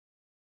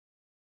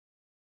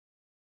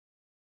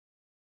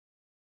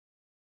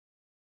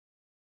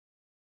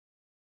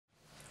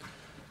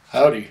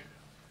Howdy,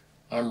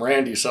 I'm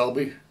Randy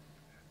Selby.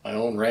 I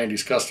own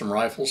Randy's Custom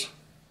Rifles.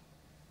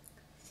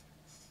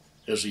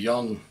 As a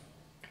young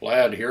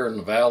lad here in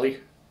the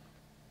valley,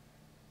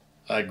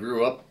 I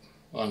grew up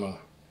on a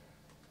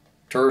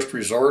tourist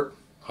resort,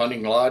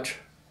 hunting lodge.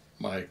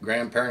 My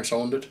grandparents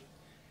owned it,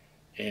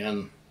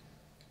 and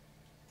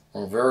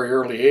from a very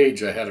early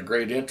age I had a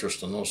great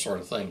interest in those sort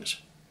of things.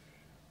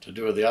 To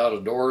do with the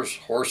outdoors,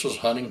 horses,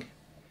 hunting,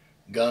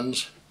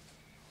 guns,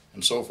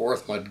 and so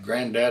forth. My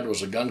granddad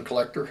was a gun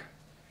collector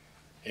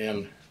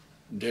and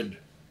did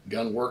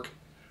gun work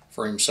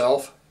for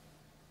himself,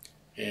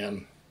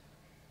 and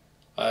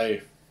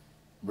I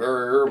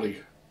very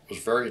early was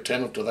very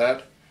attentive to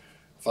that.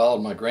 Followed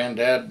my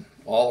granddad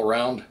all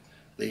around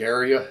the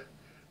area,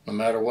 no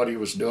matter what he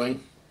was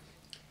doing,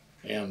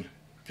 and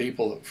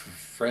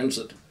friends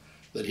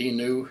that he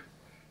knew,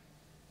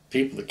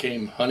 people that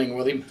came hunting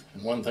with him,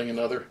 and one thing or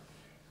another.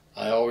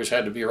 I always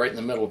had to be right in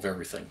the middle of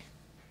everything.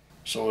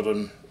 So at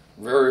a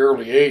very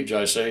early age,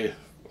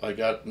 I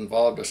got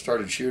involved. I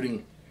started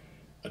shooting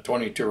a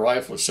 .22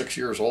 rifle at 6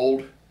 years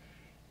old,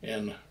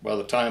 and by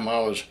the time I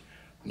was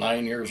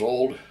 9 years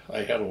old,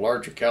 I had a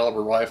larger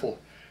caliber rifle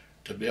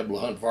to be able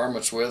to hunt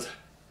varmints with.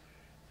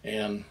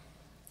 And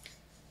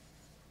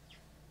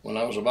when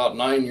I was about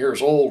 9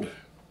 years old,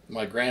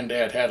 my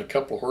granddad had a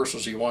couple of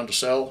horses he wanted to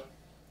sell,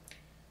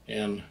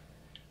 and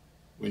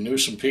we knew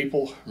some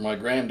people. My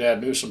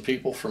granddad knew some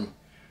people from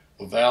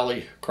the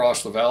valley,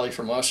 across the valley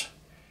from us,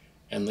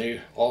 and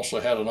they also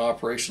had an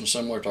operation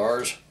similar to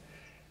ours.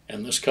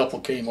 And this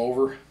couple came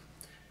over.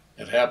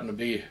 It happened to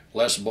be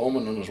Les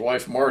Bowman and his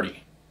wife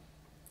Marty.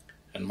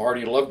 And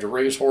Marty loved to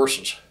raise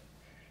horses.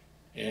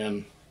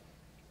 And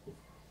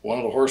one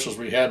of the horses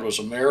we had was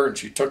a mare, and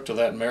she took to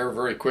that mare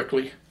very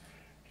quickly.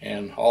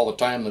 And all the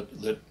time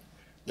that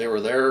they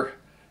were there,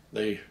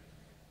 they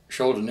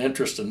showed an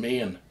interest in me,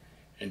 and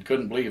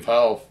couldn't believe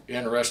how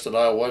interested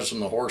I was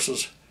in the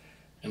horses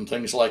and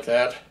things like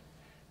that.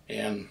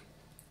 And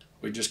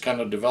we just kind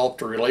of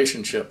developed a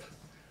relationship.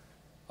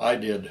 I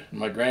did,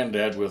 my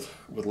granddad, with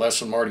Les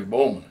and Marty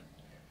Bowman.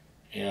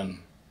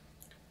 And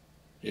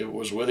it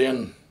was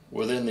within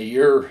the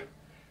year,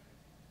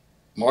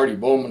 Marty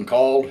Bowman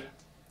called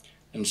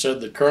and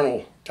said that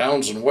Colonel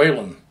Townsend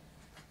Whalen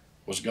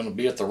was going to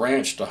be at the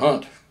ranch to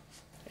hunt,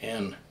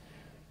 and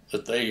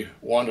that they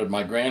wanted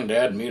my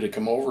granddad and me to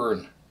come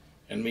over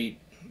and meet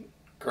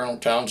Colonel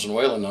Townsend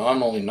Whalen. Now,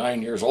 I'm only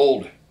 9 years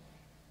old,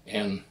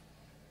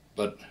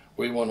 but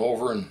we went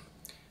over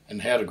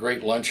and had a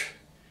great lunch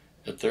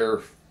at their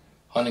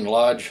hunting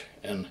lodge,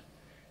 and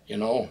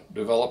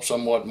developed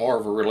somewhat more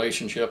of a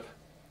relationship.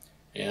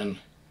 And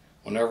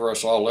whenever I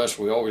saw Les,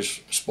 we always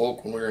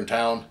spoke when we were in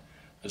town.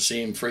 I'd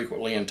see him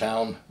frequently in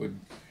town.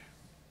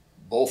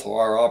 Both of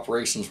our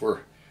operations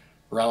were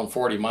around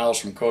 40 miles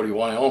from Cody,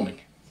 Wyoming,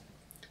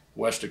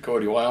 west of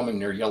Cody, Wyoming,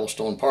 near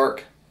Yellowstone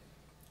Park.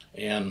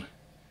 And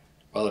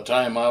by the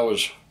time I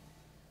was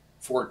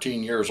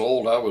 14 years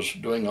old, I was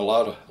doing a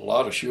lot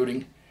of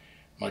shooting.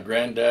 My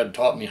granddad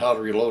taught me how to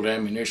reload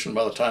ammunition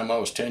by the time I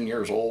was 10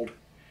 years old.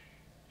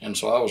 And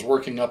so I was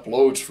working up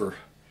loads for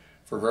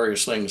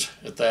various things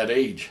at that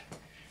age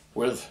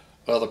with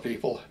other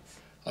people.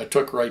 I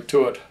took right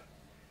to it,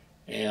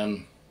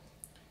 and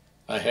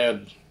I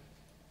had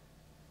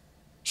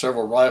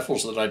several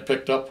rifles that I'd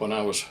picked up when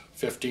I was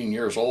 15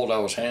 years old. I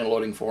was hand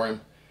loading for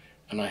him,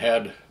 and I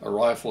had a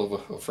rifle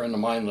of a friend of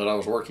mine that I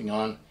was working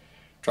on,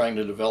 trying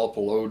to develop a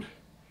load.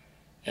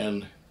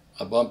 And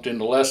I bumped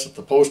into Les at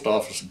the post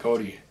office in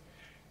Cody,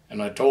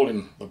 and I told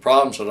him the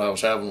problems that I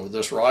was having with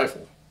this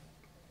rifle.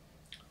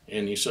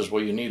 And he says,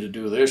 well, you need to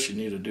do this, you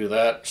need to do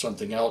that,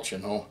 something else,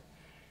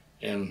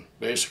 and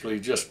basically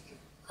just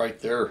right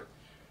there,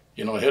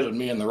 headed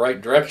me in the right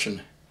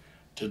direction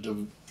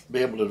to be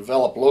able to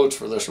develop loads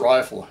for this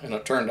rifle. And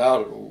it turned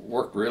out it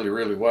worked really,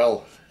 really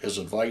well, his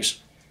advice,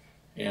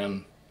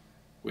 and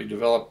we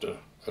developed a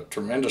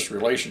tremendous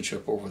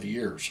relationship over the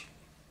years.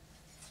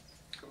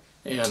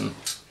 And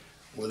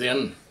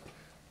within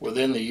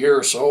the year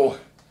or so,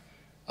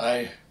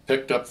 I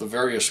picked up the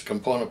various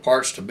component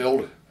parts to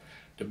build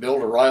a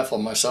rifle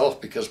myself,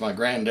 because my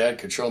granddad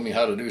could show me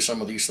how to do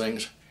some of these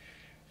things.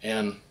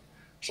 And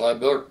so I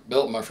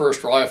built my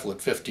first rifle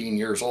at 15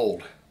 years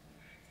old,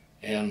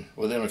 and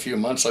within a few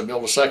months I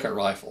built a second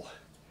rifle.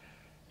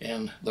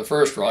 And the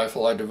first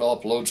rifle, I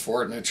developed loads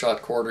for it, and it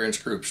shot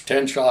 1/4-inch groups,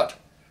 10-shot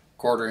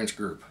 1/4-inch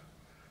group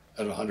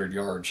at 100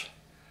 yards.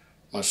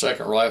 My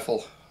second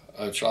rifle,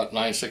 I shot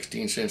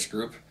 9/16-inch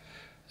group.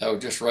 That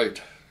was just right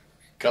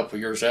a couple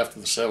of years after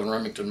the 7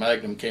 Remington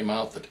Magnum came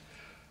out.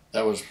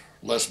 That was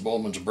Les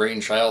Bowman's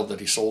brainchild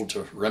that he sold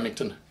to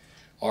Remington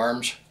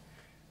Arms.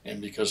 And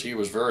because he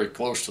was very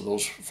close to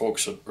those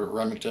folks at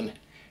Remington,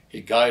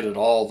 he guided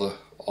all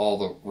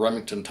the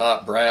Remington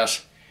top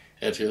brass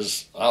at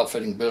his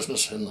outfitting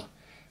business in the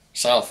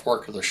South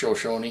Fork of the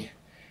Shoshone.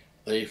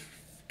 They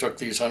took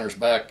these hunters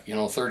back,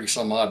 30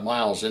 some odd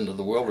miles into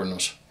the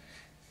wilderness,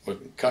 a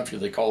country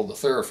they called the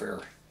Thoroughfare.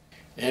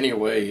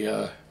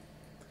 Anyway,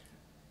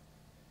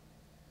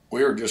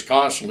 we were just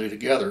constantly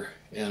together,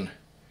 and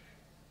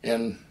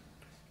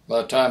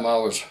by the time I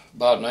was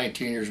about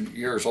 19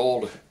 years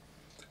old,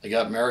 I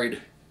got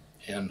married,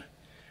 and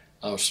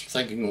I was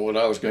thinking of what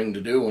I was going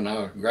to do when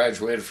I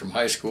graduated from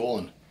high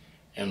school,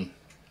 and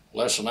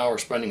Les and I were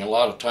spending a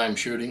lot of time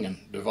shooting and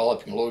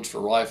developing loads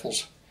for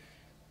rifles,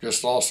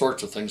 just all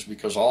sorts of things,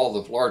 because all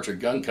the larger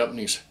gun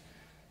companies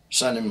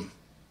sent him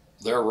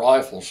their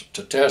rifles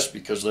to test,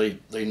 because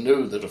they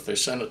knew that if they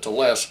sent it to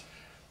Les,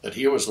 that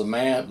he was the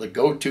man, the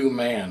go-to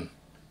man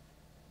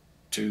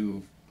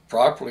to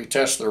properly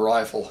test their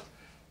rifle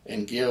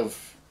and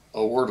give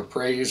a word of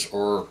praise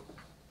or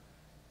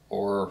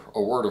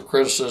a word of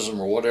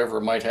criticism or whatever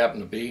it might happen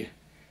to be.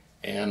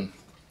 And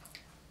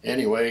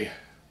anyway,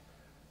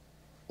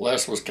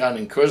 Les was kind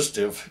of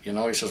inquisitive, you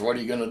know. He says, "What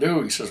are you going to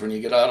do?" He says, "When you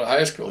get out of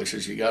high school," he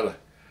says, "you gotta,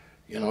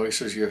 you know," he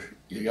says, you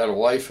got a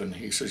wife, and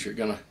he says, "You're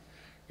gonna,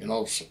 you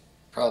know,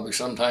 probably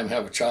sometime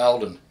have a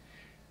child, and,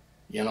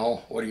 you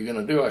know, what are you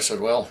going to do?" I said,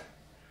 "Well,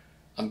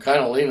 I'm kind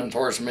of leaning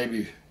towards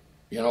maybe,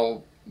 you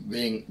know,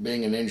 being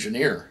an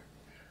engineer."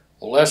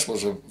 Well, Les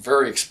was a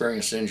very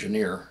experienced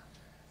engineer,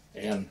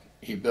 and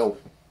he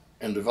built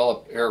and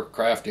developed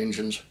aircraft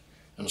engines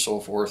and so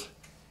forth,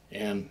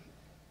 and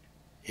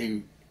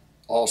he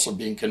also,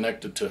 being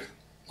connected to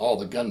all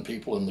the gun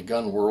people in the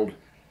gun world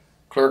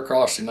clear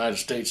across the United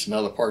States and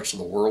other parts of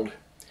the world,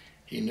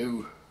 he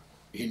knew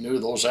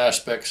those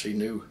aspects. He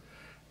knew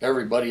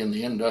everybody in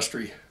the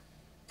industry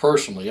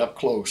personally, up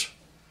close.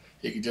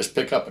 He could just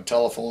pick up a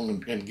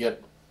telephone and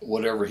get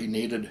whatever he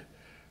needed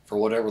for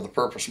whatever the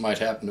purpose might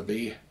happen to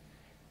be.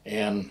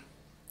 And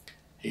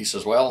he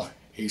says, "Well,"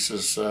 he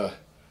says,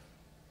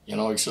 "you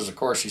know," he says, "of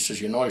course," he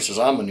says, "you know," he says,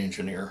 "I'm an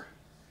engineer."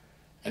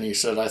 And he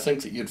said, "I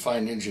think that you'd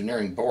find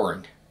engineering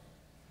boring."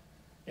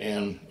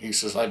 And he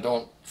says, "I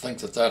don't think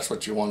that that's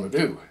what you want to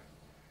do."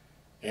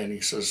 And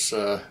he says,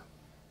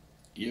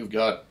 "You've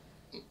got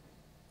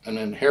an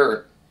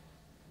inherent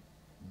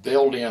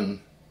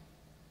built-in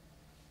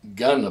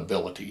gun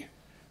ability,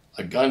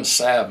 a gun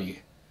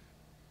savvy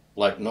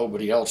like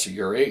nobody else of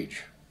your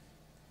age."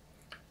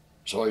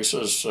 So he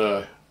says,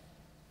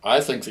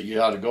 "I think that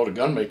you ought to go to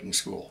gun making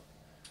school."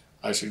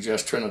 I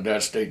suggest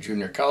Trinidad State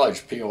Junior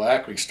College. P.O.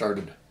 Ackley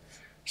started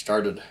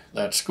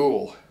that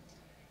school,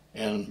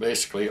 and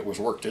basically it was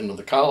worked into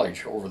the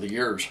college over the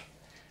years.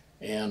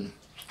 And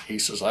he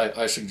says,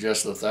 I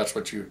suggest that that's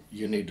what you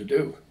need to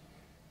do.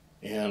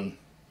 And,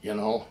 you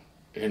know,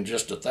 and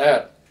just at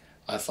that,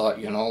 I thought,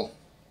 you know,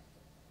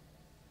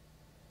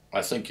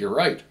 I think you're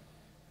right.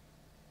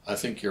 I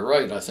think you're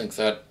right. I think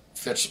that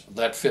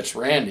fits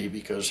Randy,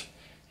 because,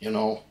 you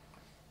know,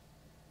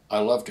 I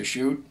love to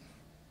shoot,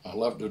 I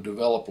love to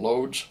develop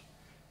loads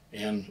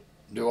and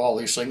do all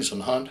these things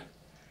and hunt.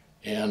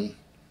 And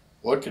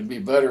what could be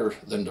better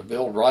than to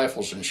build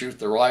rifles and shoot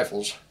the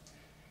rifles,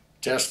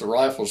 test the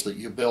rifles that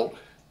you built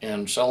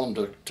and sell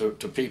them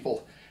to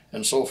people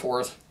and so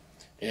forth,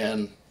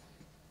 and,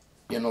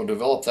 you know,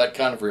 develop that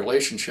kind of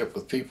relationship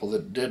with people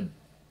that did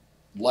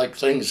like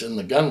things in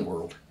the gun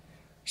world.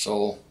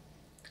 So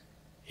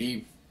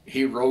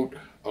he wrote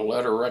a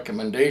letter of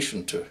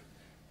recommendation to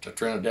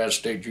Trinidad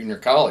State Junior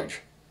College,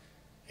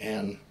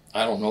 and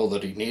I don't know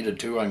that he needed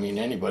to. I mean,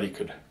 anybody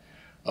could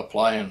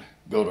apply and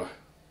go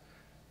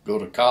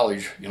to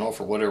college, you know,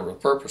 for whatever the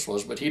purpose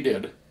was, but he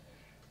did.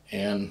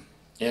 And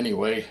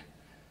anyway,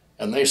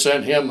 and they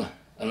sent him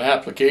an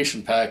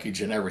application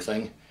package and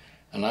everything,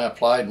 and I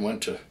applied and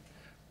went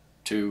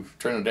to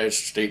Trinidad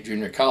State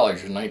Junior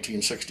College in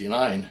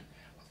 1969,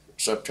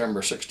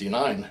 September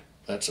 69.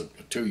 That's a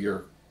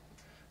 2-year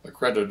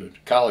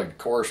accredited college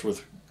course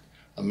with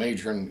a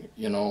major in,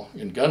 you know,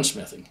 in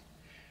gunsmithing.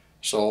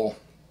 So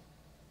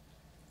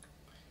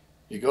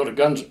you go to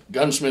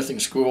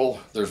gunsmithing school.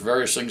 There's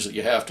various things that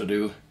you have to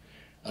do,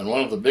 and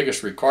one of the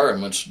biggest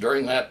requirements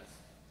during that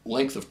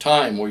length of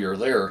time where you're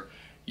there,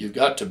 you've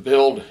got to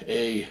build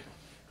a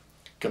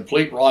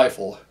complete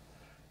rifle,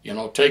 you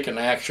know, take an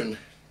action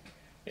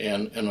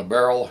and a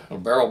barrel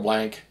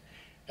blank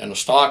and a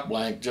stock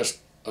blank,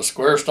 just a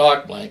square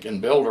stock blank,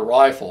 and build a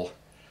rifle,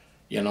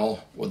 you know,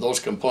 with those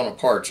component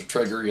parts, a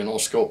trigger, you know,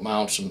 scope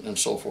mounts and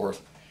so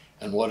forth,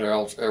 and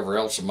whatever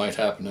else it might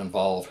happen to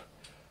involve.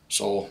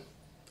 So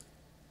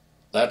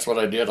that's what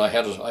I did. I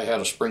had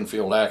a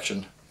Springfield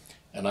action,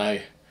 and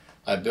I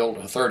built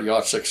a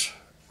 30-06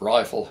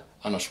 rifle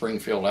on a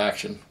Springfield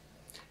action,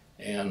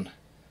 and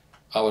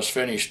I was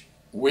finished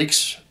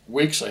weeks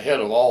ahead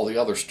of all the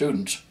other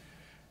students,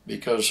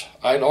 because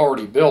I'd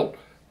already built,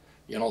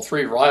 you know,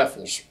 3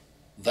 rifles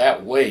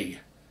that way.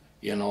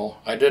 You know,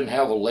 I didn't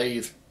have a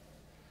lathe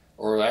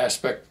or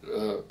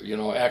you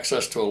know,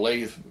 access to a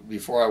lathe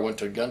before I went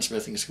to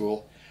gunsmithing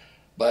school,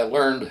 but I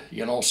learned,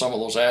 you know, some of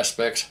those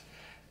aspects.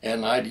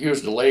 And I'd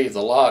used a lathe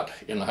a lot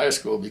in high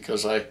school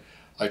because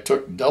I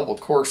took double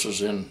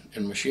courses in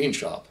machine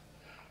shop.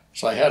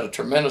 So I had a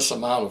tremendous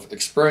amount of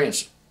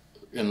experience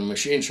in the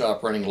machine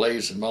shop running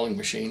lathes and milling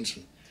machines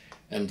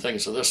and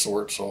things of this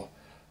sort. So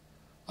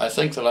I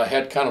think that I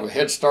had kind of a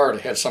head start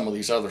ahead some of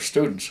these other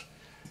students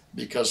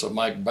because of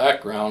my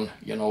background,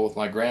 you know, with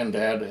my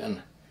granddad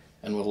and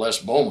with Les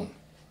Bowman.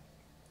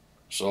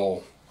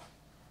 So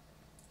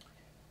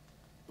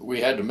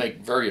we had to make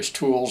various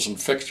tools and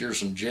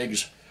fixtures and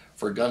jigs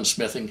for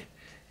gunsmithing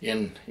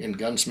in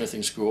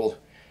gunsmithing school.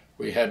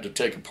 We had to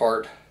take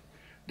apart,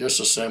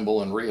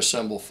 disassemble and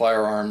reassemble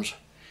firearms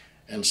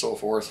and so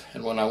forth.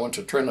 And when I went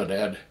to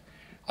Trinidad,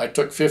 I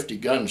took 50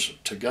 guns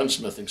to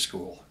gunsmithing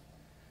school.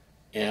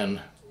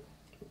 And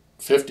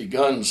 50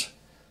 guns,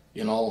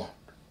 you know,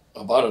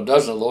 about a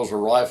dozen of those were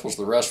rifles,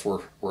 the rest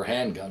were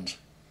handguns.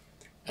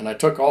 And I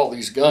took all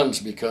these guns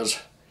because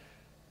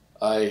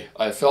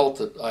I felt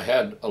that I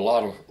had a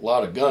lot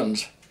of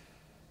guns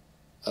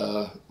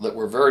that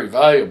were very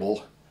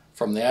valuable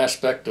from the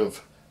aspect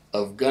of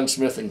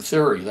gunsmithing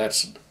theory.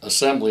 That's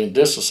assembly and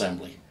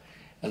disassembly.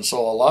 And so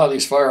a lot of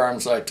these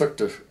firearms I took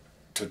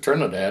to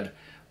Trinidad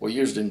were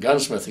used in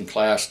gunsmithing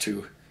class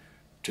to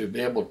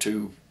be able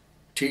to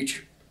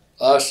teach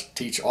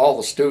all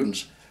the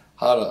students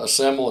how to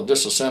assemble and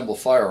disassemble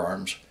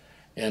firearms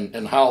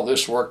and how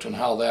this worked and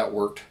how that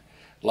worked.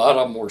 A lot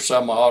of them were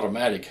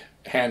semi-automatic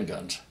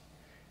handguns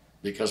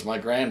because my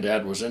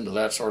granddad was into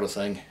that sort of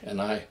thing, and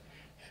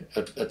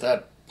at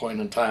that point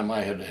in time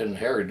I had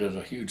inherited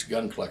a huge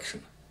gun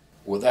collection.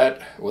 With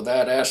that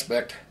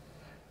aspect,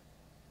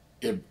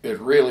 it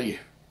really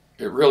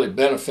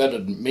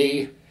benefited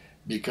me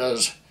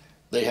because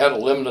they had a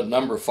limited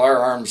number of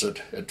firearms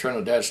at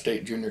Trinidad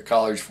State Junior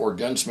College for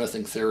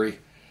gunsmithing theory,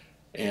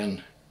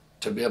 and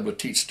to be able to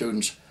teach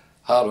students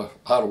how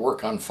to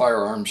work on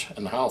firearms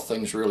and how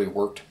things really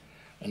worked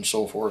and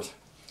so forth.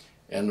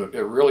 And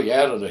it really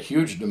added a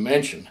huge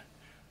dimension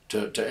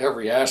to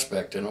every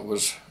aspect, and it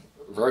was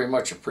very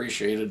much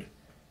appreciated.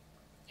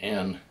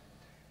 And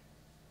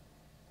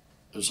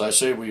as I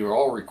say, we were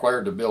all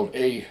required to build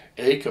a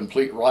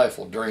complete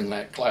rifle during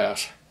that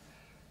class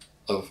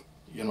of,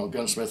 you know,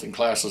 gunsmithing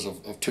classes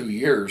of 2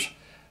 years,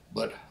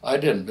 but I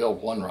didn't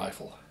build one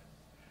rifle.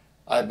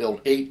 I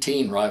built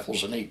 18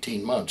 rifles in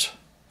 18 months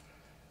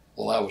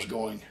while I was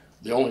going.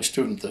 The only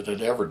student that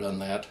had ever done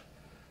that.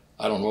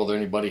 I don't know that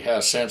anybody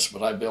has since,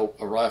 but I built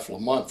a rifle a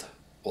month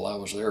while I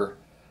was there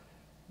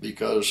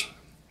because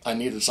I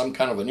needed some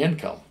kind of an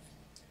income.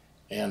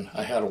 And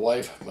I had a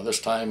wife, by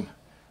this time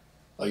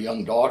a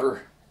young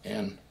daughter,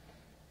 and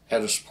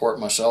had to support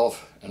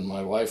myself and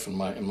my wife and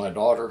my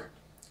daughter.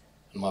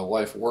 And my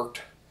wife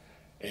worked,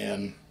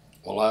 and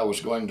while I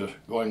was going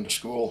to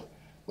school,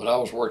 but I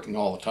was working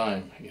all the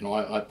time. You know,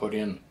 I put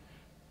in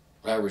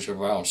average of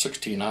around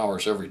 16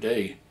 hours every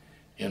day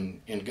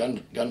in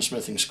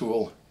gunsmithing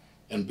school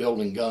and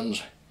building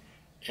guns.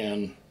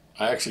 And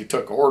I actually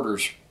took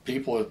orders.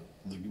 People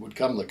would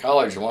come to the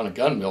college and want a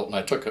gun built, and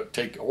I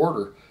take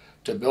order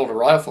to build a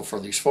rifle for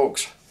these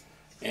folks.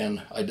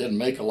 And I didn't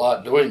make a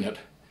lot doing it,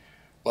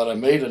 but I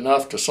made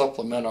enough to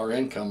supplement our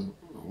income.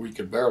 We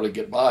could barely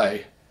get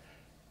by,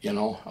 you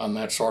know, on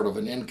that sort of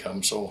an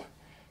income. So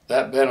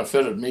that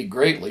benefited me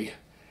greatly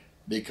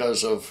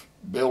because of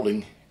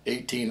building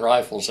 18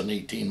 rifles in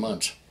 18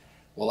 months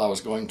while I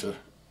was going to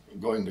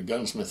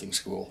gunsmithing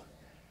school.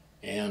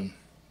 And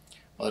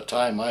by the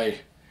time I,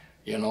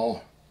 you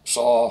know,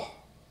 saw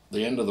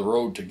the end of the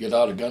road to get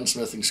out of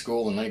gunsmithing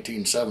school in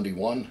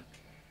 1971,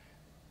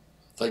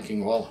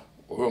 thinking, well,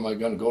 who am I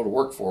going to go to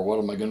work for? What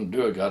am I going to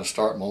do? I got to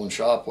start my own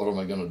shop. What am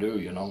I going to do,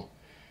 you know?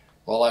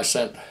 Well, I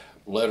sent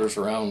letters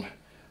around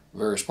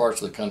various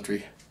parts of the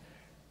country.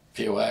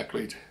 P.O.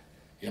 Ackley,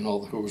 you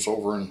know, who was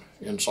over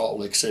in Salt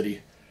Lake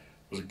City,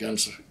 was a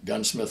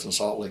gunsmith in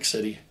Salt Lake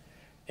City.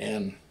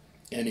 And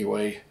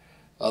anyway,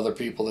 other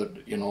people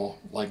that, you know,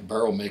 like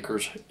barrel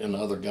makers and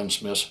other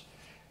gunsmiths.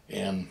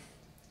 And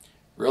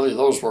really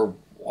those were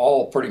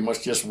all pretty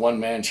much just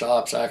one-man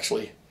shops,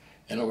 actually.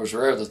 And it was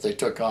rare that they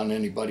took on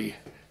anybody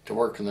to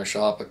work in their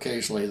shop.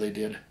 Occasionally they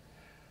did.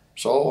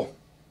 So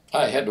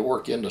I had to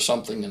work into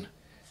something,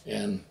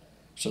 and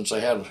since I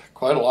had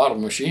quite a lot of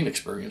machine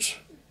experience,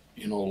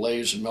 you know,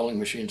 lathes and milling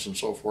machines and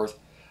so forth,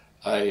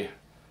 I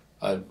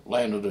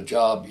landed a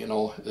job, you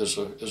know, as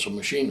a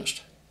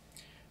machinist.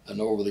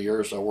 And over the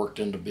years I worked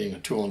into being a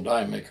tool and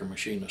die maker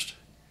machinist.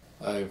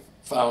 I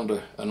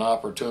found an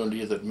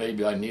opportunity that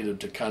maybe I needed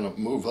to kind of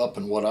move up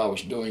in what I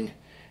was doing,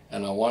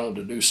 and I wanted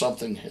to do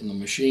something in the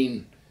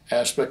machine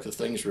aspect of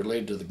things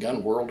related to the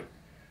gun world.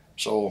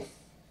 So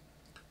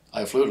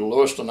I flew to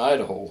Lewiston,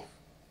 Idaho,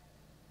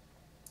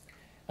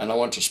 and I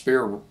went to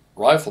Spear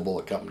Rifle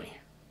Bullet Company.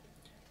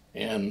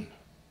 And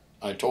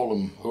I told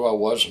them who I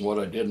was and what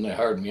I did, and they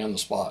hired me on the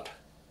spot.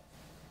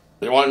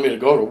 They wanted me to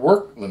go to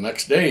work the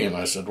next day, and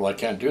I said, well, I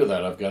can't do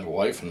that. I've got a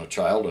wife and a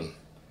child, and,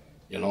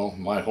 you know,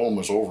 my home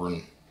is over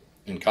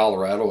in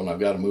Colorado, and I've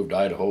got to move to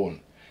Idaho,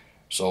 and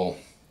so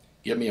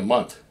give me a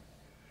month,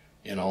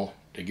 you know,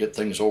 to get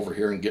things over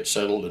here and get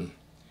settled, and,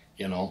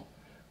 you know,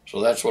 so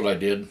that's what I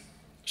did.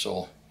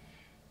 So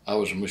I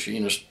was a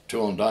machinist,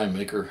 tool and die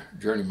maker,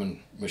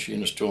 journeyman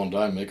machinist, tool and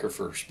die maker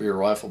for Spear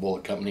Rifle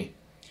Bullet Company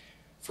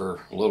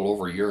for a little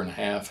over a year and a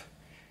half.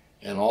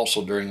 And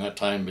also during that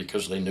time,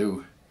 because they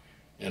knew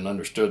and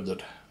understood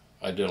that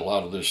I did a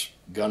lot of this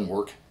gun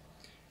work,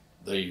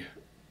 they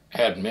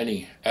had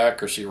many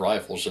accuracy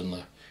rifles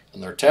in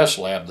their test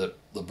lab that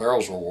the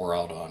barrels were wore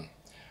out on.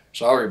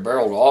 So I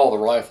rebarreled all the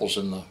rifles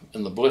in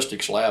the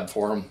ballistics lab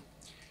for them.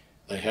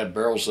 They had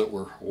barrels that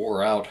were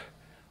wore out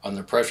on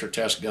their pressure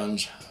test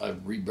guns. I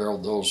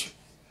rebarreled those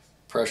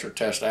pressure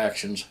test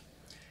actions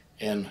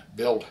and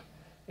built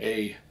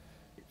a,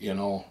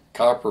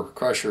 copper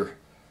crusher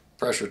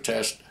pressure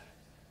test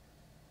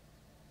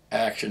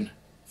action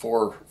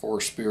for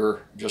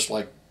Spear, just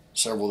like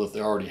several that they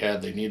already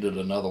had. They needed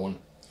another one.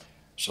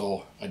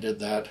 So I did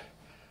that.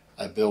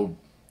 I built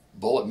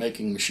bullet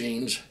making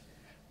machines,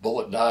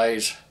 bullet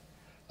dies.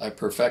 I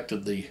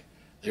perfected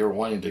they were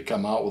wanting to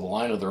come out with a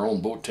line of their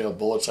own boat tail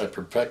bullets. I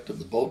perfected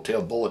the boat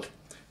tail bullet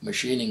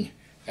machining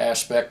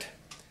aspect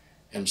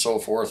and so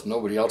forth.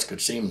 Nobody else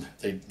could seem,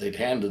 they'd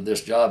handed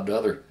this job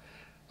to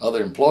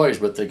other employees,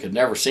 but they could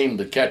never seem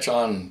to catch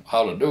on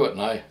how to do it,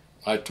 and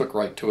I took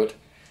right to it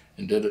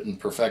and did it and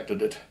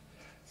perfected it.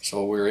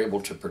 So we were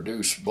able to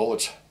produce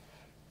bullets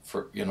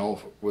for,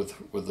 with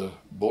the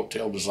boat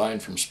tail design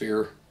from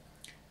Spear.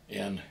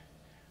 And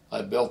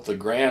I built the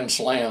Grand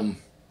Slam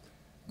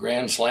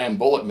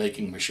bullet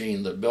making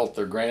machine that built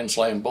their Grand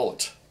Slam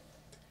bullets.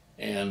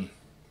 And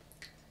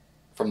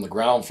from the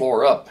ground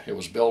floor up, it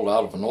was built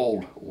out of an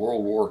old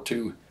World War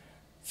II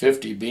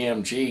 50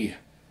 BMG.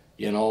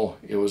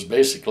 It was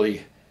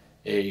basically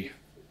a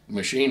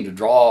machine to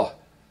draw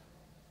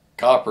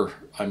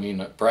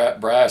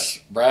brass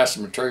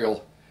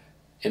material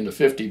into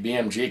 50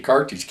 BMG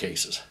cartridge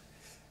cases.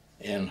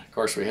 And of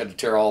course we had to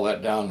tear all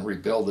that down and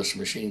rebuild this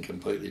machine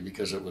completely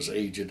because it was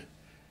aged.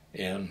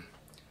 And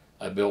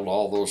I built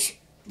all those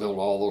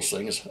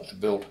things. I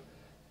built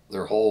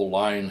their whole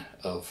line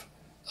of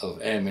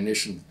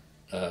ammunition,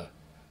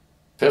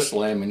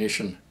 pistol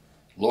ammunition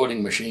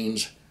loading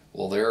machines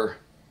there.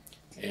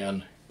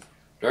 And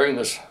during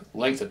this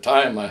length of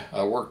time,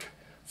 I worked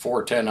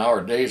 4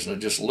 10-hour days, and it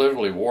just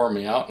literally wore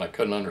me out, and I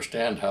couldn't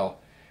understand how,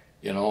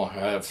 I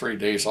have 3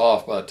 days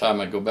off. By the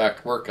time I go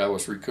back to work, I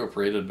was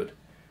recuperated, but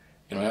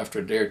after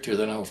a day or two,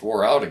 then I was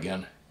wore out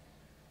again.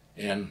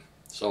 And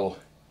so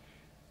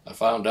I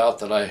found out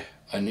that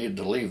I needed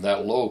to leave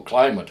that low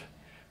climate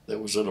that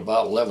was at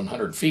about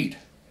 1,100 feet,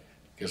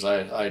 because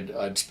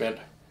I'd spent,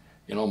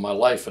 my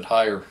life at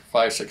higher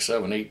 5, 6,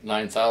 7, 8,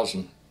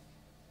 9,000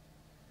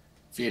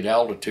 feet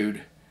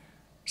altitude.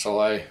 So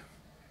I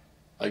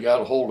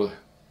got a hold of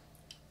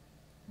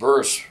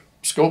Burris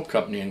Scope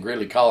Company in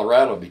Greeley,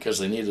 Colorado, because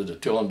they needed a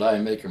tool and die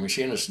maker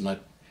machinist, and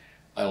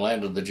I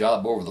landed the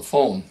job over the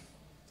phone.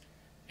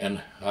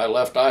 And I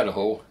left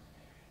Idaho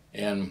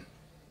and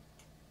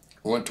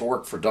went to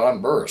work for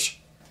Don Burris.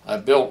 I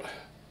built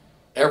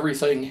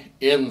everything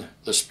in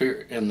the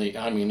Spear, in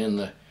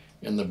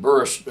the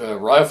Burris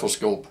rifle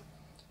scope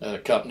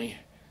company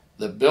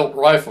that built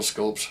rifle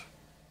scopes.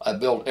 I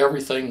built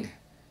everything,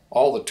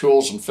 all the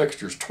tools and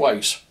fixtures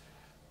twice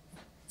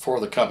for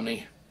the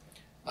company.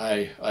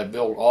 I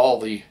built all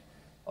the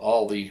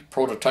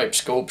prototype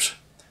scopes.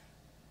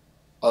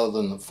 Other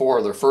than the 4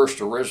 of their first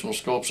original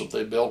scopes that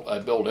they built, I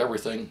built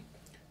everything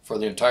for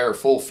the entire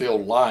full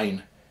field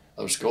line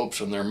of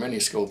scopes and their mini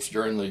scopes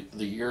during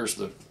the years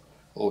that,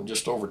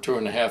 just over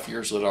 2.5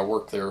 years that I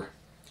worked there.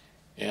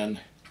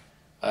 And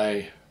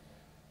I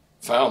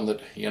found that,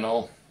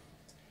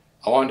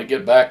 I wanted to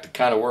get back to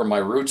kind of where my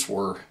roots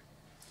were.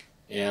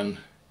 And,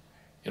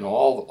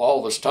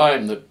 all this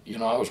time that,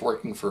 I was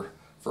working for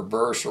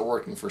Burris or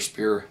working for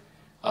Spear,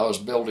 I was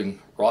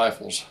building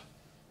rifles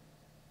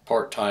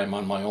part-time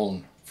on my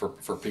own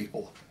for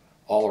people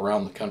all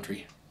around the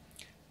country.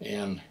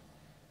 And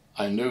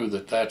I knew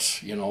that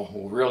that's,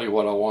 really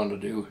what I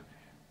wanted to do,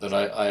 that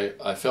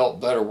I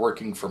felt better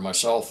working for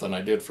myself than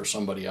I did for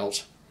somebody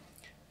else.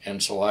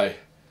 And so I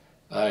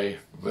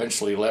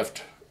eventually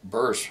left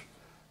Burris,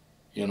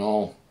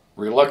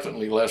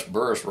 reluctantly left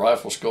Burris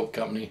Rifle Scope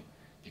Company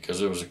because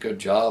it was a good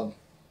job.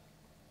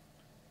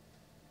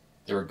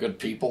 They were good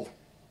people.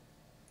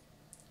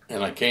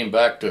 And I came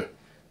back to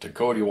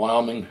Cody,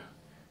 Wyoming,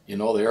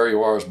 the area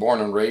where I was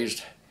born and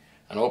raised,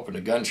 and opened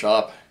a gun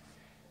shop.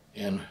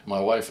 And my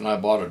wife and I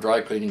bought a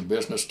dry cleaning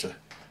business to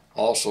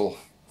also,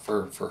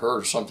 for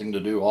her, something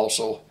to do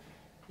also.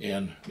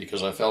 And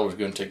because I felt it was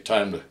going to take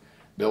time to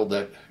build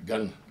that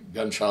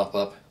gun shop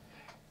up.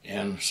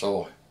 And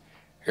so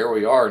here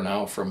we are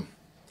now from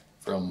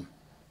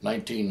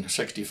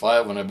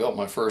 1965 when I built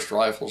my first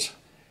rifles.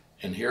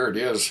 And here it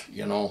is,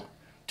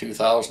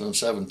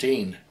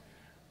 2017.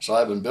 So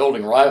I've been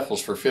building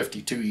rifles for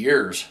 52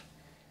 years.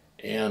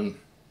 And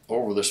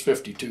over this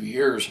 52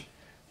 years,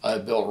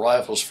 I've built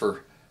rifles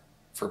for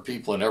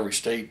people in every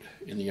state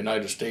in the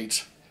United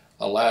States,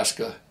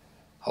 Alaska,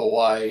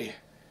 Hawaii,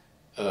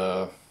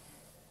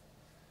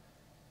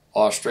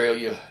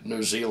 Australia,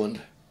 New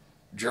Zealand,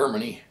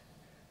 Germany,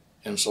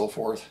 and so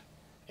forth.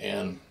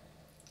 And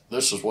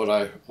this is what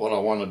I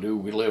want to do.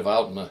 We live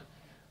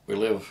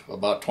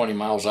about 20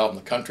 miles out in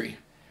the country.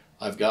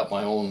 I've got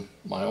my own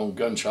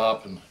gun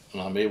shop, and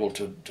I'm able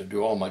to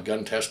do all my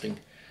gun testing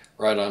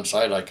right on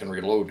site. I can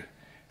reload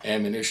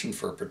ammunition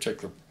for a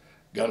particular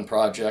gun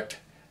project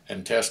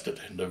and test it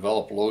and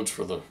develop loads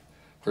for the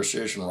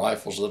precision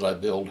rifles that I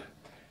build.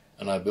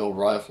 And I build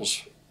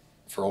rifles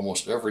for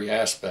almost every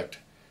aspect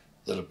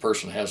that a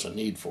person has a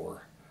need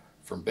for,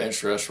 from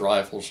bench rest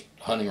rifles,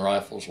 hunting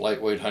rifles,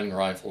 lightweight hunting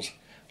rifles,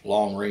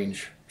 long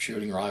range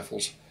shooting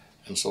rifles,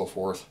 and so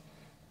forth,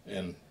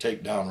 and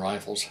takedown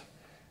rifles.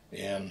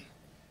 And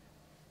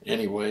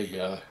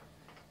anyway,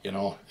 you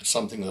know, it's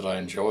something that I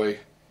enjoy,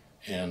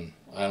 and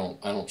I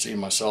don't see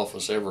myself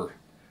as ever,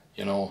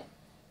 you know,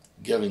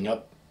 giving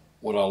up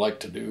what I like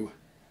to do.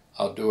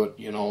 I'll do it,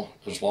 you know,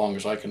 as long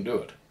as I can do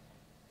it,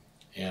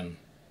 and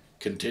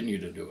continue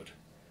to do it.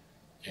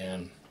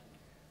 And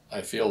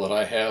I feel that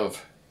I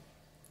have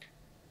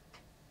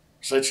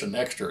such an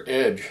extra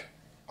edge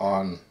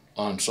on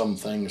some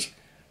things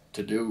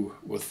to do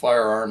with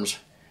firearms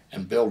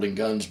and building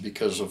guns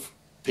because of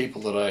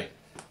people that I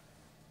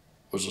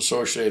was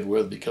associated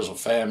with, because of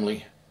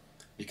family,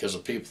 because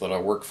of people that I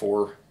work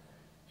for,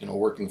 you know,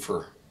 working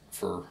for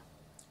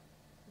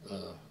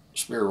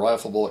Spear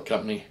Rifle Bullet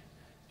Company,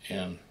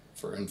 and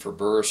for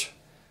Burris,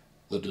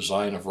 the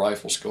design of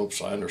rifle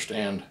scopes. I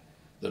understand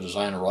the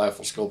design of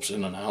rifle scopes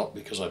in and out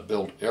because I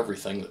built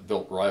everything that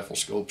built rifle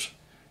scopes,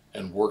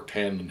 and worked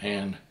hand in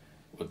hand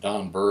with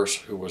Don Burris,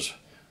 who was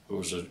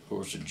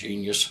a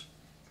genius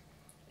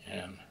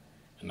and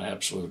an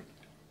absolute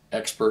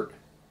expert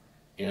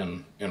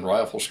in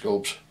rifle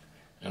scopes.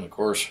 And of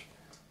course,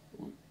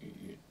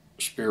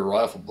 Spear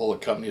Rifle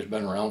Bullet Company has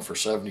been around for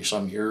 70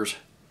 some years,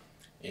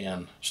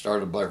 and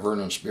started by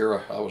Vernon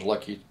Spear. I was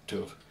lucky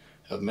to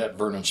have met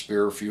Vernon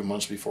Spear a few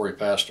months before he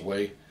passed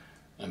away.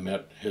 I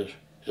met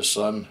his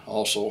son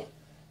also,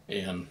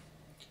 and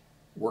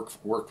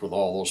worked with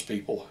all those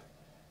people.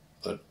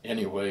 But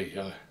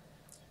anyway,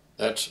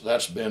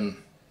 that's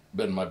been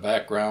my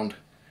background,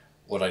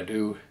 what I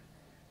do,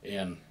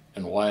 and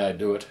why I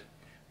do it,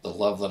 the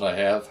love that I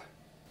have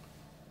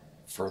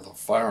for the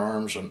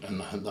firearms and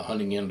the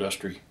hunting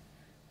industry,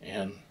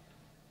 and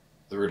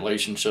the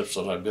relationships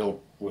that I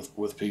built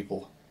with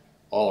people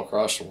all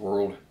across the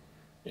world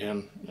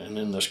and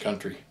in this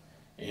country.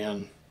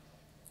 And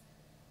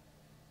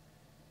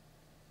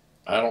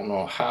I don't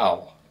know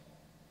how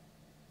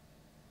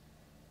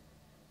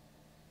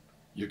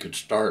you could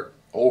start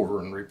over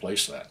and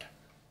replace that.